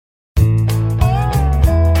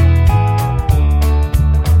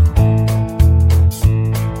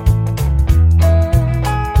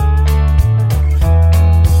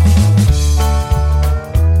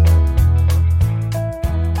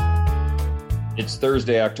It's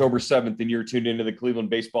Thursday, October 7th, and you're tuned into the Cleveland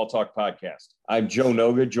Baseball Talk podcast. I'm Joe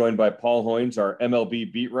Noga, joined by Paul Hoynes, our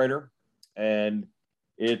MLB beat writer. And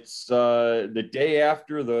it's the day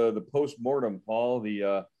after the post-mortem, Paul,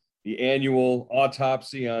 the annual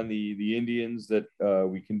autopsy on the Indians that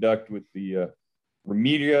we conduct with the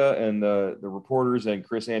media and the reporters, and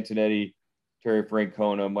Chris Antonetti, Terry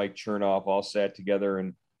Francona, Mike Chernoff all sat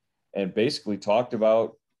together and basically talked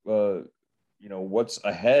about what's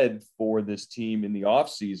ahead for this team in the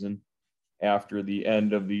offseason after the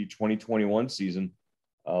end of the 2021 season.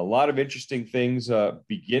 A lot of interesting things,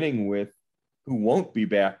 beginning with who won't be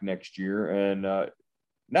back next year. And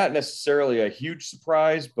not necessarily a huge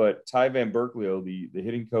surprise, but Ty Van Berkelio, the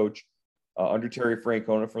hitting coach under Terry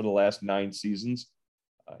Francona for the last 9 seasons,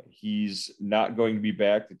 he's not going to be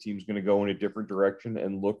back. The team's going to go in a different direction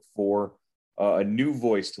and look for a new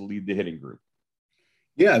voice to lead the hitting group.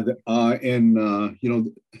 Yeah, there's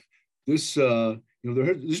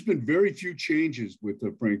been very few changes with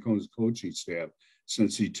the Francona's coaching staff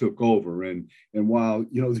since he took over, and while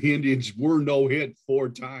the Indians were no hit 4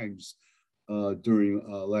 times during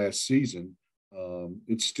last season,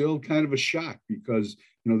 it's still kind of a shock because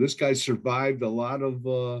this guy survived a lot of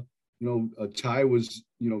Ty was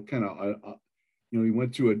he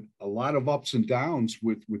went through a lot of ups and downs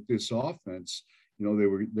with this offense.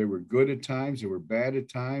 They were good at times. They were bad at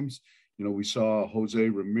times. We saw Jose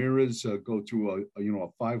Ramirez go through a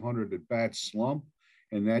 500 at bat slump,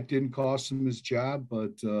 and that didn't cost him his job.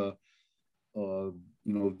 But they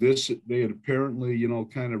had apparently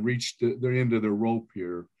kind of reached their end of their rope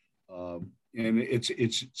here, and it's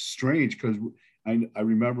strange because I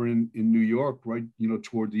remember in New York, right,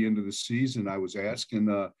 toward the end of the season, I was asking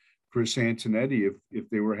Chris Antonetti if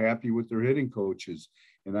they were happy with their hitting coaches.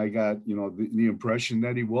 And I got, the impression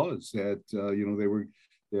that he was, that,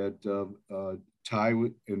 Ty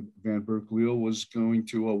and Van Berkelio was going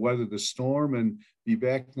to weather the storm and be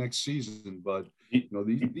back next season. But,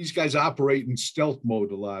 these guys operate in stealth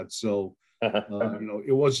mode a lot. So,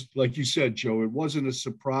 it was, like you said, Joe, it wasn't a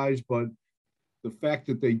surprise, but the fact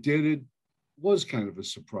that they did it was kind of a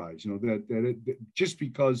surprise, that just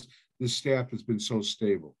because the staff has been so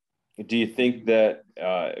stable. Do you think that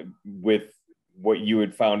with what you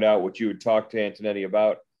had found out, what you had talked to Antonetti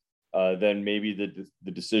about, then maybe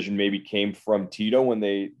the decision maybe came from Tito when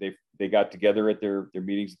they got together at their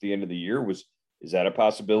meetings at the end of the year? Is that a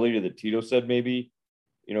possibility that Tito said maybe,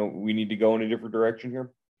 we need to go in a different direction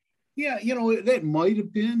here? Yeah, that might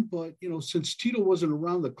have been, but since Tito wasn't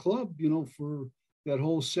around the club, for that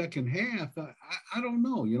whole second half, I don't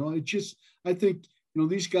know. I think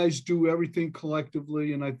these guys do everything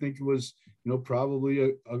collectively, and I think it was probably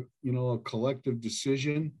a collective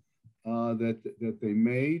decision that they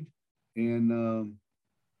made, and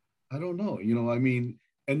I don't know.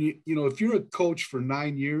 If you're a coach for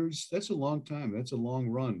 9 years, that's a long time. That's a long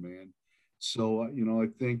run, man. So I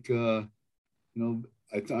think I'm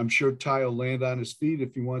sure Ty will land on his feet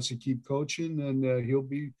if he wants to keep coaching, and he'll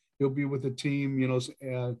be with the team,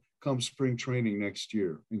 come spring training next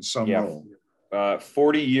year in some role.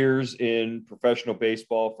 40 years in professional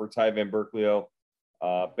baseball for Ty Van Berkelio.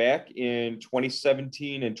 Back in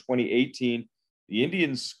 2017 and 2018, the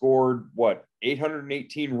Indians scored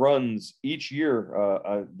 818 runs each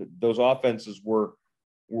year. Those offenses were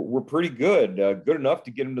pretty good, good enough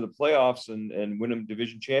to get them to the playoffs and win them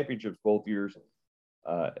division championships both years.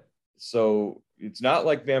 So it's not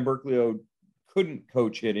like Van Berkelio couldn't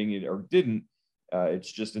coach hitting or didn't. It's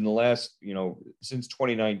just in the last, since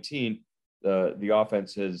 2019. The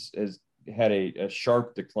offense has had a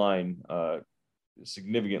sharp decline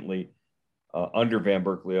significantly under Van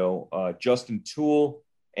Berkelio. Justin Toole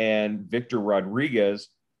and Victor Rodriguez,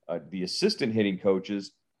 the assistant hitting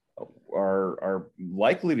coaches, are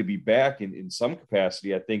likely to be back in some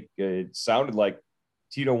capacity. I think it sounded like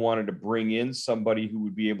Tito wanted to bring in somebody who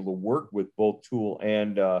would be able to work with both Toole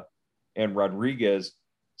and Rodriguez.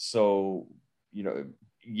 So,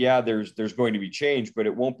 there's going to be change, but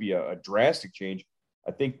it won't be a drastic change.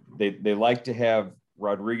 I think they like to have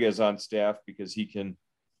Rodriguez on staff because he can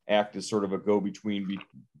act as sort of a go-between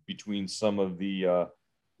between some of the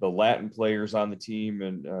Latin players on the team,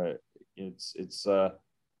 and it's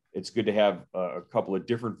good to have a couple of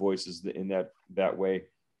different voices in that way.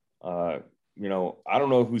 I don't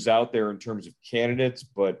know who's out there in terms of candidates,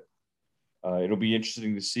 but it'll be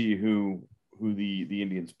interesting to see who the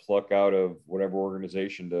Indians pluck out of whatever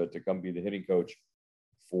organization to come be the hitting coach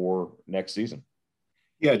for next season.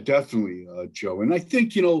 Yeah, definitely, Joe. And I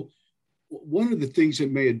think, one of the things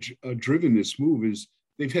that may have driven this move is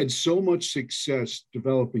they've had so much success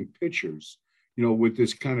developing pitchers, with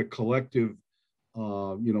this kind of collective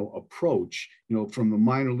approach. From the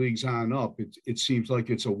minor leagues on up, it seems like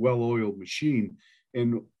it's a well-oiled machine.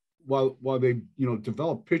 And while they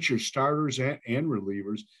develop pitcher starters and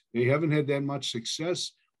relievers, they haven't had that much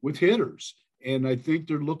success with hitters. And I think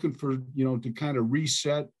they're looking for to kind of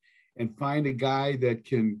reset and find a guy that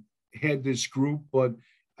can head this group. But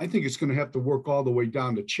I think it's going to have to work all the way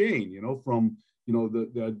down the chain. From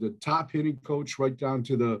the top hitting coach right down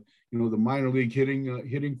to the the minor league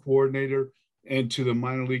hitting coordinator and to the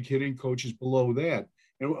minor league hitting coaches below that.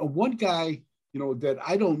 And one guy, that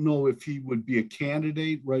I don't know if he would be a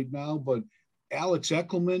candidate right now, but Alex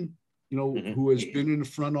Eckelman, who has been in the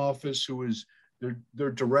front office, who is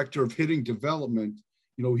their director of hitting development.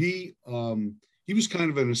 He was kind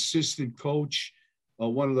of an assistant coach,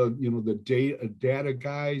 one of the data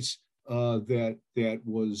guys that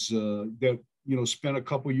spent a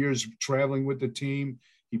couple years traveling with the team.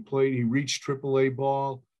 He reached AAA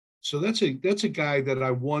ball. So that's a guy that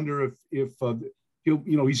I wonder if he'll,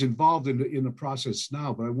 he's involved in the process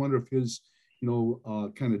now, but I wonder if his,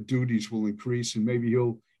 kind of duties will increase, and maybe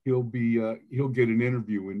he'll get an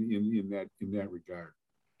interview in that regard.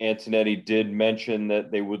 Antonetti did mention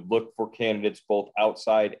that they would look for candidates both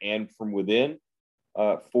outside and from within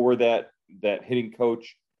for that hitting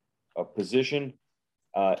coach position.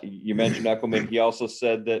 You mentioned Eckelman. He also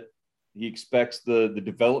said that he expects the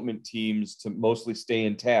development teams to mostly stay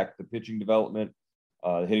intact. The pitching development,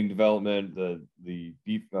 the hitting development, the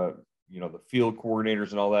field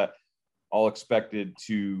coordinators and all that, all expected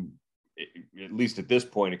to, at least at this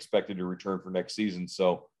point, expected to return for next season.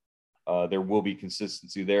 So there will be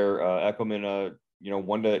consistency there. Eckelman,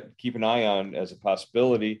 one to keep an eye on as a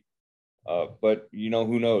possibility. But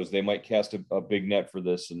who knows? They might cast a big net for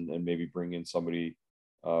this and maybe bring in somebody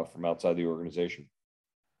from outside the organization.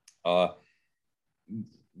 A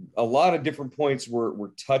lot of different points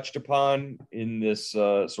were touched upon in this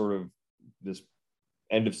sort of this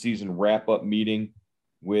end of season wrap up meeting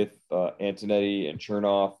with Antonetti and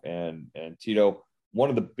Chernoff and Tito. One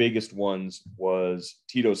of the biggest ones was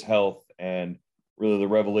Tito's health, and really the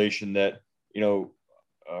revelation that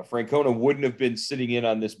Francona wouldn't have been sitting in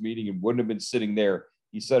on this meeting and wouldn't have been sitting there.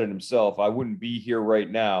 He said it himself. I wouldn't be here right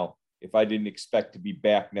now if I didn't expect to be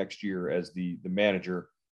back next year as the manager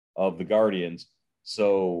of the Guardians.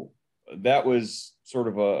 So that was sort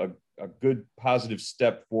of a good positive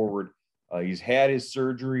step forward. He's had his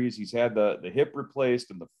surgeries. He's had the hip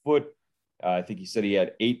replaced and the foot. I think he said he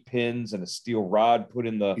had 8 pins and a steel rod put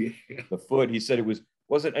in the foot. He said it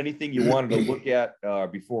wasn't anything you wanted to look at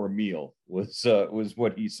before a meal was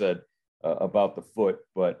what he said about the foot.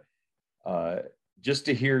 But just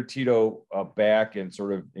to hear Tito back and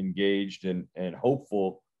sort of engaged and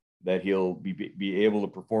hopeful that he'll be able to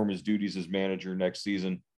perform his duties as manager next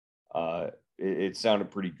season, it sounded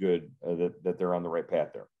pretty good that they're on the right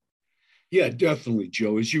path there. Yeah, definitely,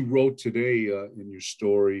 Joe. As you wrote today in your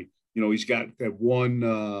story, he's got that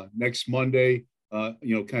one next Monday,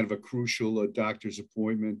 kind of a crucial doctor's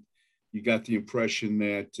appointment. You got the impression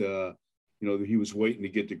that, that he was waiting to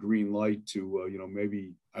get the green light to,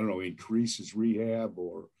 maybe, I don't know, increase his rehab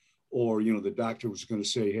or the doctor was going to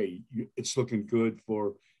say, hey, it's looking good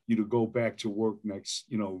for you to go back to work next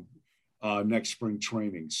spring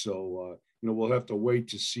training. So, we'll have to wait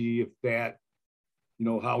to see if that,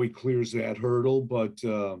 how he clears that hurdle. But,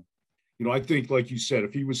 I think, like you said,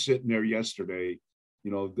 if he was sitting there yesterday,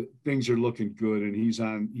 things are looking good, and he's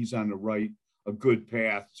on a good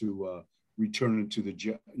path to returning to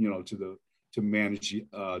to manage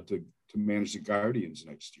the Guardians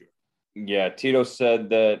next year. Yeah, Tito said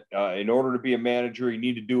that in order to be a manager, you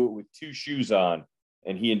need to do it with 2 shoes on,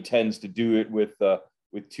 and he intends to do it with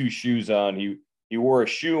 2 shoes on. He wore a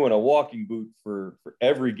shoe and a walking boot for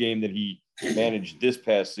every game that he managed this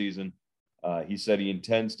past season. He said he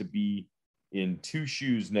intends to be in 2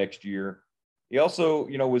 shoes next year. He also,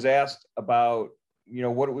 was asked about,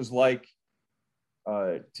 what it was like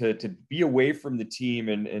to be away from the team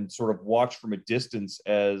and sort of watch from a distance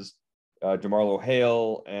as DeMarlo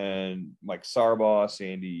Hale and Mike Sarboss,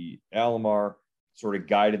 Andy Alomar sort of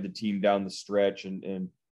guided the team down the stretch and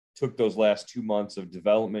took those last 2 months of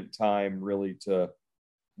development time really to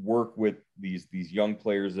work with these young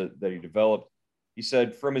players that he developed. He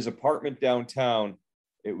said from his apartment downtown,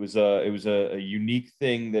 it was a unique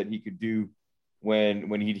thing that he could do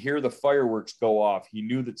when he'd hear the fireworks go off. He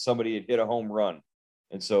knew that somebody had hit a home run.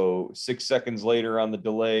 And so 6 seconds later on the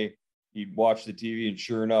delay, he'd watch the TV and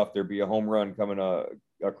sure enough, there'd be a home run coming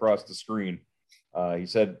across the screen. He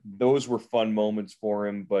said those were fun moments for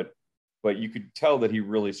him, but you could tell that he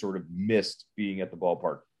really sort of missed being at the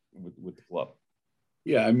ballpark with the club.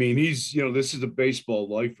 Yeah, I mean, he's, this is a baseball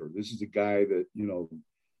lifer. This is a guy that,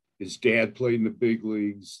 his dad played in the big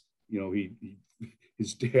leagues.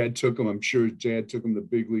 His dad took him. I'm sure his dad took him to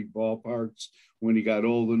big league ballparks when he got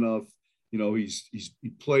old enough. He's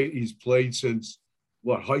played since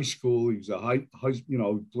what, high school. He was a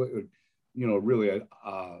really a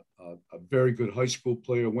very good high school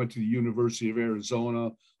player. Went to the University of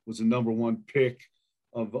Arizona. Was a number one pick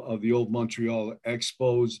of the old Montreal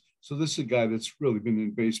Expos. So this is a guy that's really been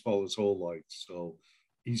in baseball his whole life. So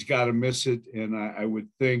he's got to miss it, and I would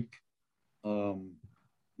think,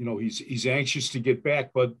 he's anxious to get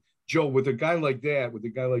back. But Joe, with a guy like that, with a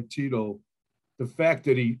guy like Tito, the fact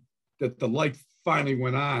that the light finally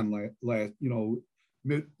went on last,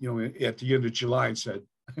 at the end of July and said,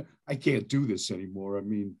 I can't do this anymore. I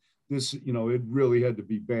mean, this, it really had to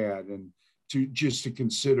be bad, and to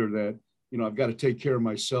consider that, I've got to take care of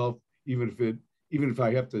myself, even if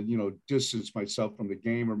I have to, distance myself from the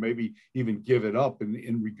game, or maybe even give it up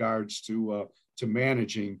in regards to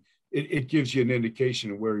managing. It gives you an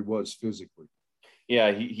indication of where he was physically.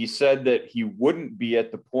 Yeah, he said that he wouldn't be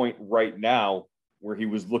at the point right now where he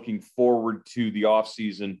was looking forward to the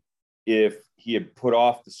offseason if he had put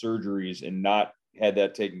off the surgeries and not had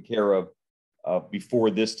that taken care of before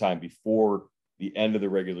the end of the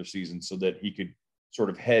regular season, so that he could sort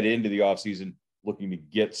of head into the offseason looking to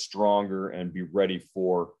get stronger and be ready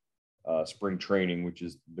for spring training, which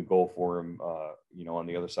is the goal for him, on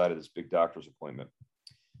the other side of this big doctor's appointment.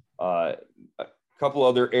 A couple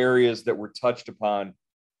other areas that were touched upon.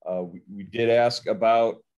 We did ask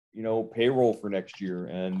about, payroll for next year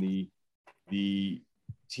and the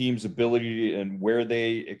team's ability and where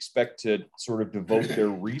they expect to sort of devote their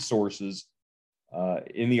resources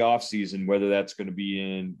in the offseason, whether that's going to be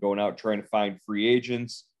in going out trying to find free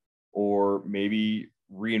agents, or maybe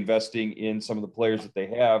reinvesting in some of the players that they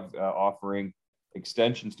have, offering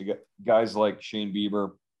extensions to guys like Shane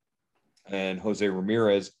Bieber and Jose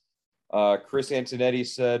Ramirez. Chris Antonetti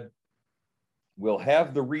said, we'll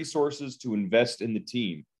have the resources to invest in the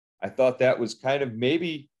team. I thought that was kind of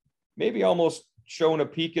maybe almost showing a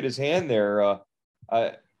peek at his hand there.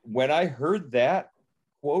 When I heard that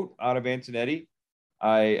quote out of Antonetti,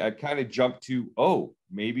 I kind of jumped to,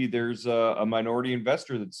 maybe there's a minority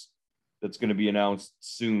investor that's going to be announced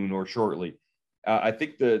soon or shortly. I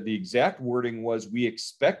think the exact wording was, we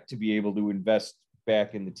expect to be able to invest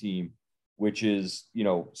back in the team, which is,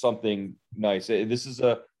 something nice. This is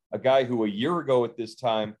a guy who a year ago at this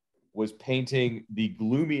time was painting the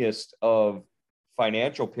gloomiest of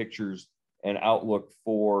financial pictures and outlook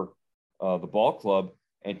for the ball club.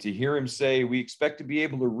 And to hear him say, we expect to be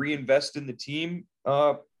able to reinvest in the team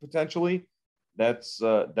potentially, that's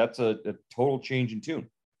a total change in tune.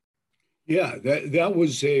 Yeah, that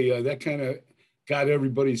was that kind of got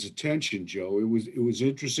everybody's attention, Joe. It was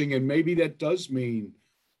interesting, and maybe that does mean,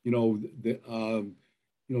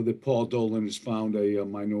 that Paul Dolan has found a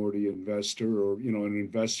minority investor, or an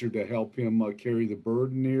investor to help him carry the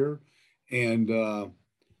burden here, and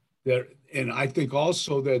and I think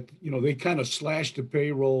also that they kind of slashed the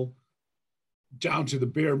payroll down to the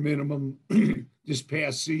bare minimum this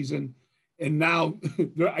past season, and now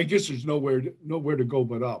I guess there's nowhere to go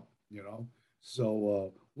but up.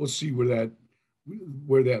 So we'll see where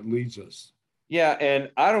that leads us. Yeah, and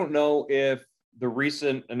I don't know if the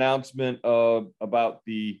recent announcement about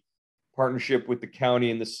the partnership with the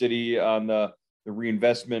county and the city on the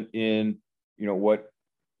reinvestment in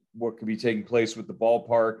what could be taking place with the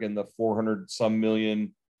ballpark and the $400 some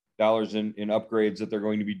million in upgrades that they're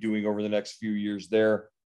going to be doing over the next few years there.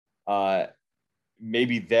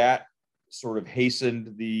 Maybe that sort of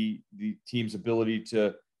hastened the team's ability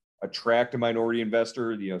to attract a minority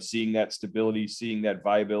investor. Seeing that stability, seeing that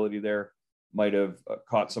viability there might have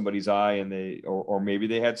caught somebody's eye, and or maybe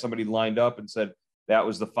they had somebody lined up and said that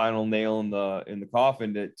was the final nail in the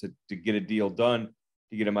coffin to get a deal done,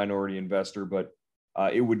 to get a minority investor. But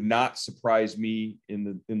it would not surprise me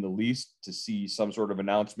in the least to see some sort of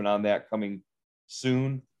announcement on that coming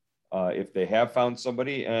soon, if they have found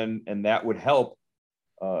somebody, and that would help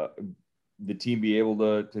the team be able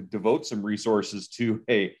to devote some resources to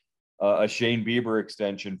a Shane Bieber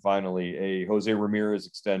extension, finally, a Jose Ramirez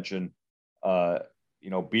extension.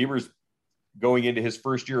 Bieber's going into his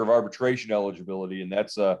first year of arbitration eligibility, and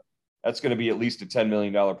that's going to be at least a $10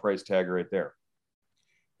 million price tag right there.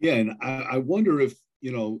 Yeah, and I wonder if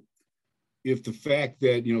the fact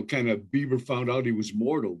that kind of Bieber found out he was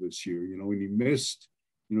mortal this year, and he missed,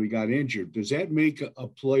 he got injured. Does that make a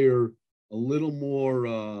player a little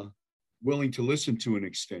more willing to listen to an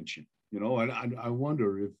extension? I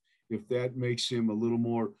wonder if that makes him a little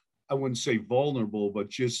more, I wouldn't say vulnerable, but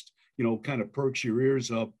just kind of perks your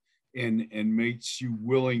ears up and makes you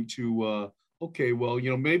willing to, okay, well,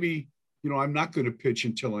 maybe, I'm not going to pitch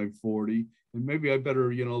until I'm 40, and maybe I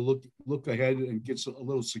better, look ahead and get a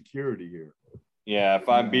little security here. Yeah, if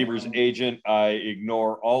I'm Bieber's agent, I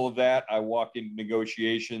ignore all of that. I walk into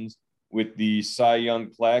negotiations with the Cy Young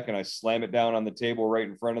plaque and I slam it down on the table right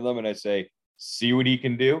in front of them and I say, see what he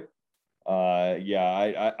can do.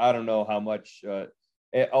 I don't know how much,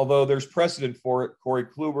 although there's precedent for it. Corey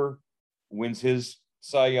Kluber wins his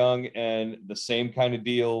Cy Young, and the same kind of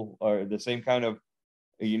deal, or the same kind of,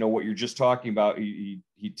 what you're just talking about. He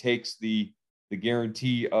takes the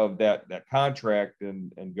guarantee of that contract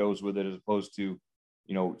and goes with it, as opposed to,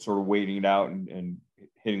 sort of waiting it out and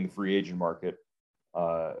hitting the free agent market.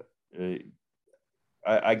 I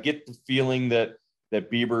get the feeling that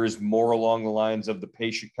Bieber is more along the lines of the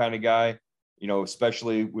patient kind of guy,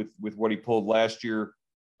 especially with what he pulled last year,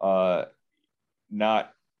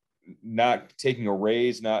 not taking a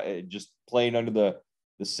raise, not just playing under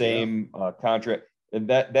the same contract. And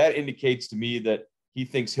that indicates to me that he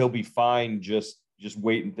thinks he'll be fine just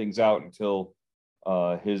waiting things out until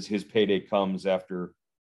his payday comes after,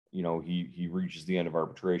 he reaches the end of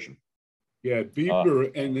arbitration. Yeah,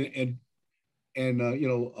 Bieber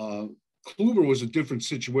Kluber was a different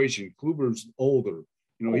situation. Kluber's older.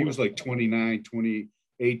 He was like 29,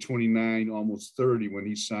 28, 29, almost 30 when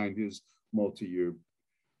he signed his multi-year.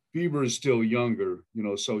 Bieber is still younger,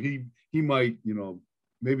 so he might,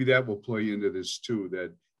 maybe that will play into this too,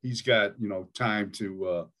 that he's got, time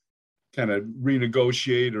to kind of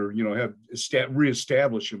renegotiate or, have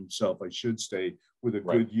reestablish himself, I should say, with a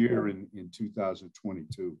good year in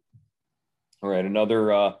 2022. All right.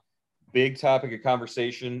 Another big topic of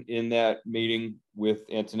conversation in that meeting with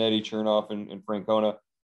Antonetti, Chernoff, and Francona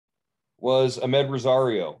was Ahmed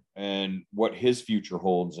Rosario and what his future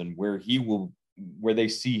holds and where they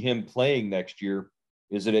see him playing next year.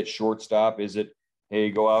 Is it at shortstop? Is it,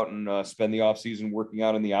 hey, go out and spend the offseason working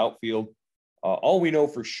out in the outfield? All we know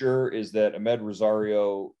for sure is that Ahmed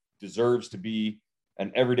Rosario deserves to be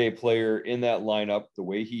an everyday player in that lineup. The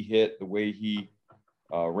way he hit, the way he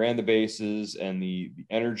ran the bases, and the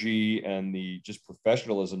energy and the just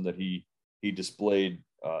professionalism that he displayed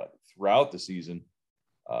throughout the season.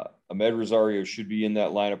 Ahmed Rosario should be in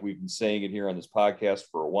that lineup. We've been saying it here on this podcast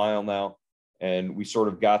for a while now, and we sort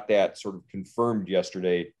of got that sort of confirmed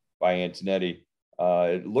yesterday by Antonetti.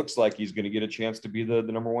 It looks like he's going to get a chance to be the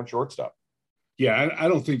number one shortstop. Yeah, I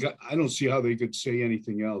don't see how they could say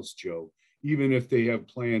anything else, Joe, even if they have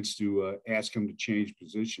plans to ask him to change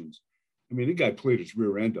positions. I mean, the guy played his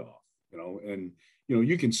rear end off, and,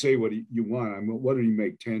 you can say what you want. I mean, what did he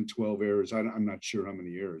make? 10, 12 errors? I'm not sure how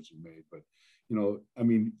many errors he made, but, I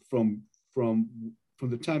mean, from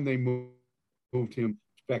the time they moved him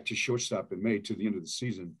back to shortstop in May to the end of the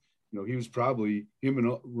season, he was probably, him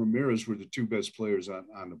and Ramirez were the two best players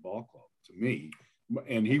on the ball club to me.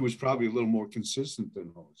 And he was probably a little more consistent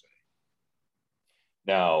than Jose.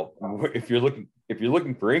 Now, if you're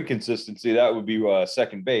looking for inconsistency, that would be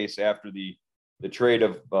second base. After the trade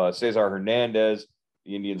of Cesar Hernandez,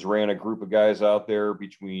 the Indians ran a group of guys out there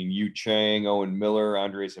between Yu Chang, Owen Miller,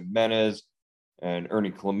 Andres Jimenez, and Ernie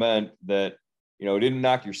Clement that, didn't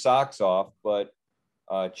knock your socks off, but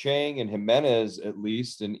Chang and Jimenez at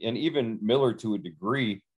least, and even Miller to a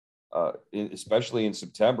degree, especially in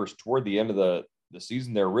September, toward the end of the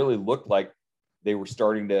season there, really looked like they were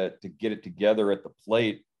starting to get it together at the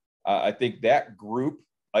plate. I think that group,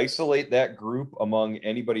 isolate that group among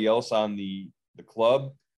anybody else on the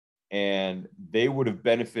club, and they would have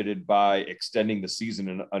benefited by extending the season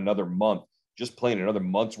in another month, just playing another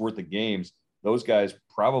month's worth of games. Those guys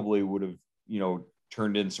probably would have,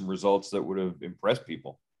 turned in some results that would have impressed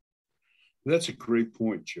people. That's a great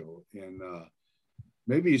point, Joe. And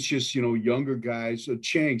maybe it's just, younger guys.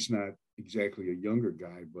 Chang's not exactly a younger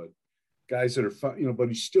guy, but guys that are, but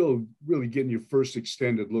he's still really getting your first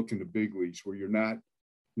extended look in the big leagues where you're not,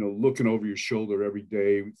 looking over your shoulder every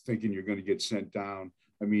day, thinking you're going to get sent down.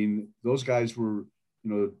 I mean, those guys were,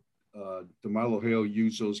 DeMarlo Hale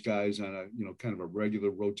used those guys on a, kind of a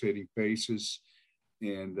regular rotating basis.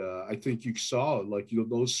 And I think you saw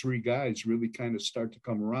those three guys really kind of start to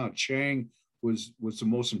come around. Chang was the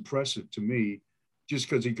most impressive to me, just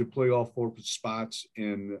because he could play all four spots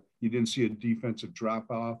and you didn't see a defensive drop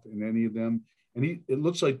off in any of them. And it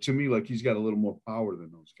looks like to me like he's got a little more power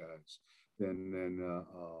than those guys, than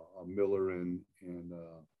Miller and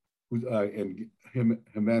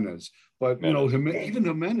Jimenez. But even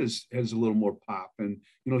Jimenez has a little more pop, and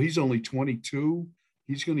he's only 22.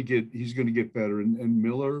 He's going to get better. And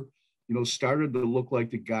Miller, started to look like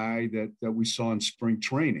the guy that we saw in spring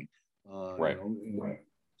training. Right. Right.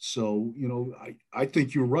 So, I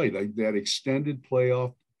think you're right. That extended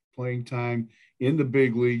playoff playing time in the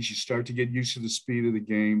big leagues, you start to get used to the speed of the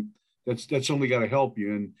game. That's only got to help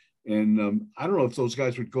you. And I don't know if those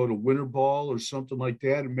guys would go to winter ball or something like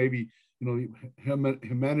that, and maybe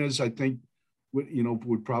Jimenez, I think,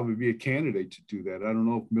 would probably be a candidate to do that. I don't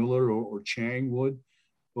know if Miller or Chang would,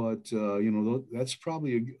 but that's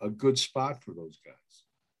probably a good spot for those guys.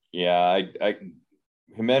 Yeah,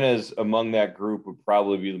 Jimenez among that group would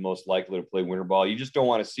probably be the most likely to play winter ball. You just don't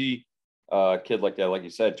want to see a kid like that, like you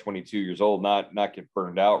said, 22 years old, not get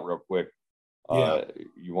burned out real quick. Yeah.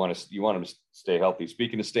 You want him to stay healthy.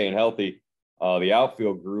 Speaking of staying healthy, the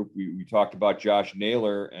outfield group, we talked about Josh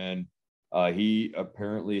Naylor, and he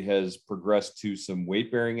apparently has progressed to some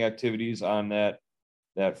weight bearing activities on that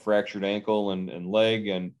fractured ankle and leg,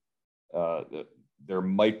 and there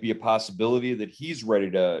might be a possibility that he's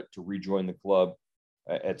ready to rejoin the club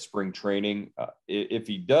at spring training. If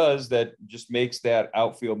he does, that just makes that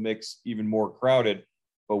outfield mix even more crowded.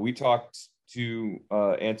 But we talked to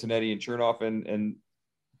Antonetti and Chernoff and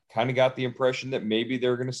kind of got the impression that maybe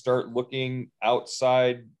they're going to start looking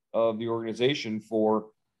outside of the organization for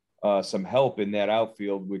some help in that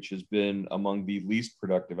outfield, which has been among the least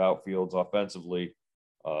productive outfields offensively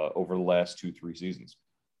over the last 2-3 seasons.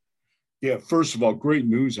 Yeah, first of all, great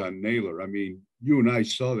news on Naylor. I mean, you and I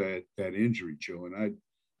saw that injury, Joe, and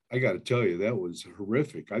I got to tell you, that was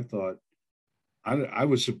horrific. I thought I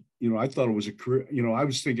was, I thought it was a career, I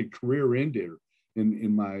was thinking career ender in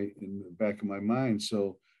the back of my mind.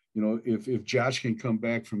 So, if Josh can come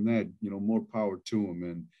back from that, more power to him.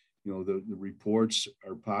 And, the reports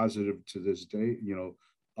are positive to this day,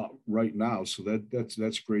 right now. So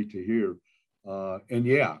that's great to hear. And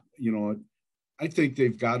yeah, I think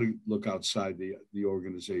they've got to look outside the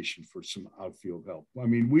organization for some outfield help. I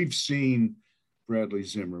mean, we've seen Bradley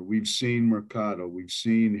Zimmer, we've seen Mercado, we've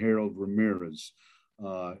seen Harold Ramirez,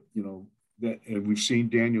 and we've seen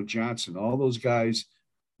Daniel Johnson. All those guys,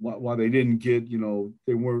 while they didn't get,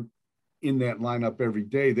 they weren't in that lineup every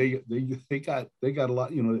day. They got a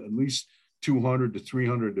lot, at least 200 to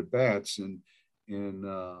 300 at bats, and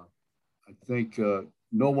I think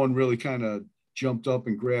no one really kind of jumped up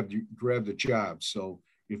and grabbed the job. So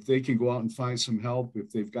if they can go out and find some help,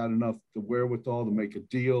 if they've got enough the wherewithal to make a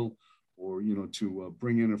deal, or to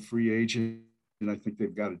bring in a free agent, and I think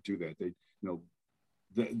they've got to do that.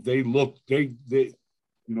 They looked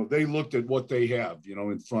at what they have,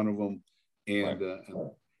 in front of them, and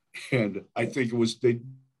right. And I think it was they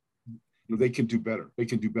can do better. They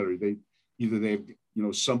can do better.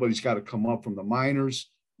 Somebody's got to come up from the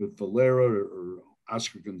minors with Valera or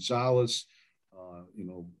Oscar Gonzalez.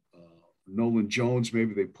 Nolan Jones,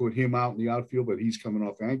 maybe they put him out in the outfield, but he's coming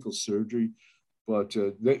off ankle surgery. But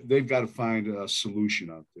they've got to find a solution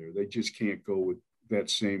out there. They just can't go with that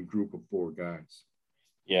same group of 4 guys.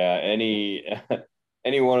 Yeah, any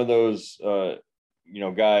one of those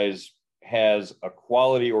guys has a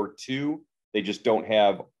quality or two. They just don't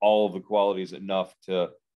have all of the qualities enough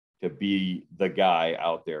to be the guy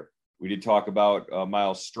out there. We did talk about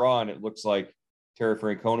Miles Straw, and it looks like Terry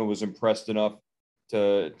Francona was impressed enough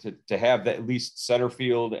to have that at least center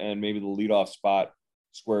field and maybe the leadoff spot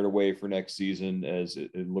squared away for next season, as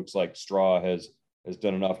it looks like Straw has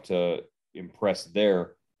done enough to impress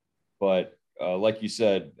there. But like you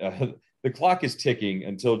said, the clock is ticking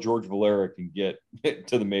until George Valera can get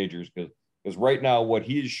to the majors, because right now what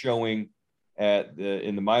he is showing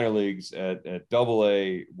in the minor leagues at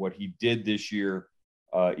Double-A, what he did this year,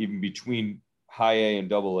 even between High A and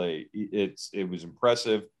Double-A, it was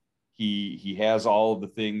impressive. He has all of the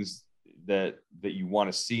things that you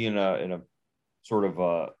want to see in a sort of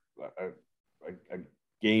a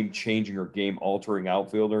game changing or game altering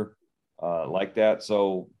outfielder like that.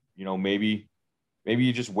 So maybe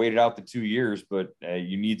you just waited out the 2 years, but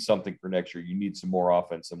you need something for next year. You need some more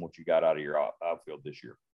offense than what you got out of your outfield this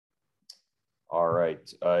year. All right,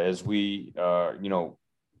 as we a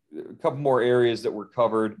couple more areas that were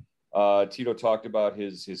covered. Tito talked about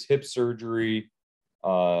his hip surgery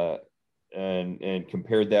and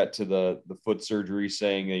compared that to the foot surgery,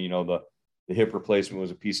 saying that the hip replacement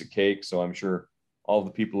was a piece of cake. So I'm sure all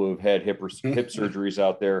the people who have had hip surgeries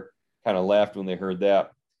out there kind of laughed when they heard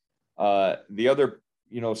that. The other,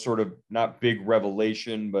 sort of not big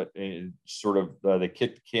revelation, but sort of they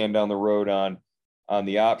kicked the can down the road on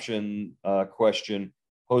the option question.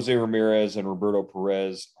 Jose Ramirez and Roberto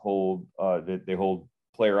Perez hold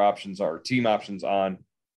player options or team options on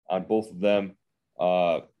both of them.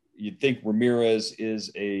 You'd think Ramirez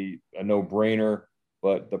is a no-brainer,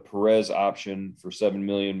 but the Perez option for $7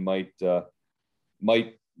 million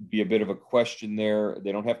might be a bit of a question there.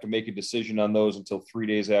 They don't have to make a decision on those until 3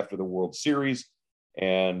 days after the World Series.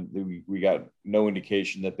 And we got no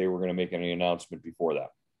indication that they were going to make any announcement before that.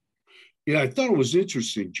 Yeah, I thought it was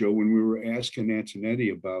interesting, Joe, when we were asking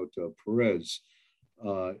Antonetti about Perez.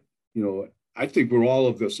 I think we're all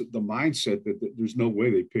of this, the mindset that there's no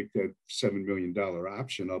way they picked that $7 million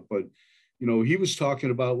option up. But, he was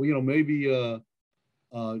talking about, maybe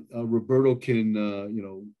Roberto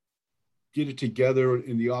can, get it together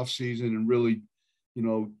in the offseason and really,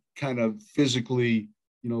 kind of physically,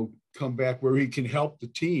 come back where he can help the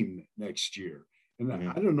team next year. And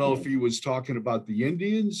I don't know if he was talking about the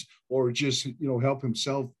Indians or just, help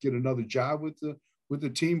himself get another job with the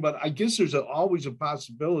team. But I guess there's always a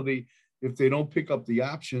possibility if they don't pick up the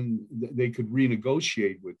option, they could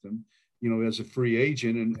renegotiate with them, as a free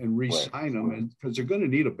agent and re-sign them. And because they're going to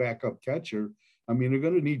need a backup catcher. I mean, they're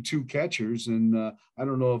going to need two catchers. And I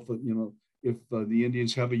don't know if the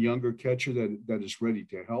Indians have a younger catcher that is ready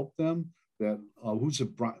to help them. That who's a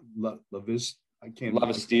Lavis? I can't.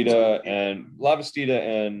 Lavastida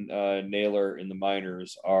and Naylor in the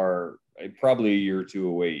minors are probably a year or two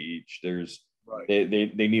away each. They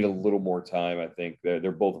need a little more time. I think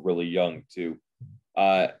they're both really young too.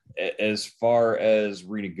 As far as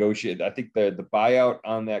renegotiate, I think the buyout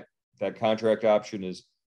on that contract option is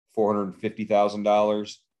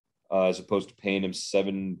 $450,000 as opposed to paying him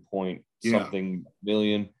 $7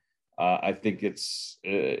 million. I think it's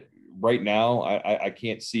right now. I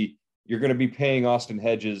can't see. You're going to be paying Austin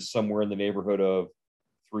Hedges somewhere in the neighborhood of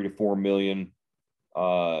 $3 to $4 million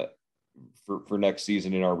for next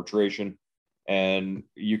season in arbitration, and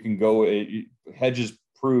you can go. Hedges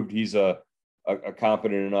proved he's a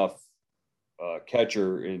competent enough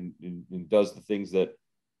catcher and does the things that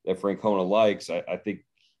Francona likes. I think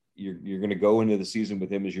you're going to go into the season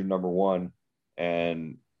with him as your number one,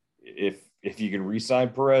 and if you can re-sign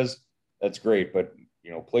Perez, that's great. But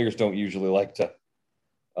players don't usually like to.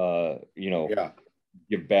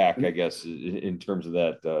 Give back, I guess, in terms of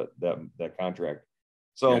that contract.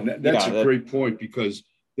 So that's a great point because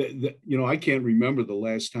I can't remember the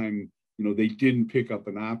last time they didn't pick up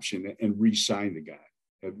an option and re-sign the guy.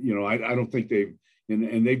 I don't think they've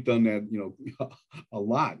and they've done that a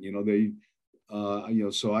lot.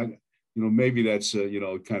 So I maybe that's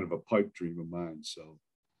kind of a pipe dream of mine. So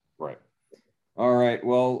right. All right.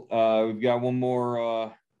 Well, we've got one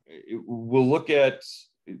more. We'll look at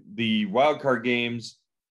the wild card games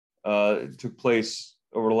took place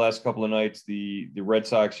over the last couple of nights. The Red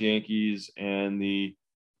Sox, Yankees, and the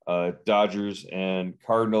Dodgers and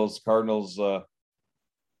Cardinals.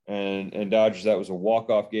 And Dodgers. That was a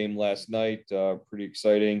walk-off game last night. Pretty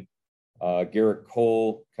exciting. Garrett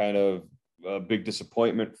Cole, kind of a big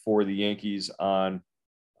disappointment for the Yankees on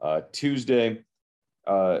Tuesday.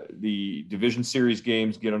 The division series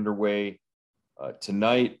games get underway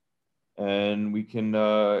tonight. And we can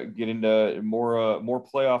get into more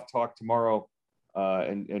playoff talk tomorrow,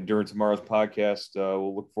 and during tomorrow's podcast.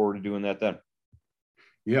 We'll look forward to doing that then.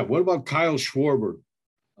 Yeah. What about Kyle Schwarber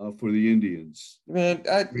for the Indians? Man,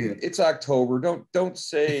 it's October. Don't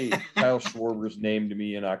say Kyle Schwarber's name to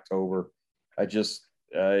me in October. I just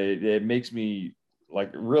it makes me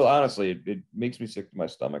honestly, it makes me sick to my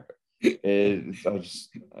stomach. I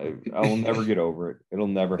will never get over it. It'll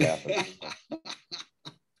never happen.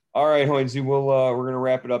 All right, Hoynesy, we're going to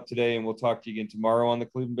wrap it up today, and we'll talk to you again tomorrow on the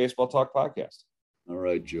Cleveland Baseball Talk podcast. All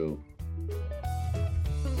right, Joe.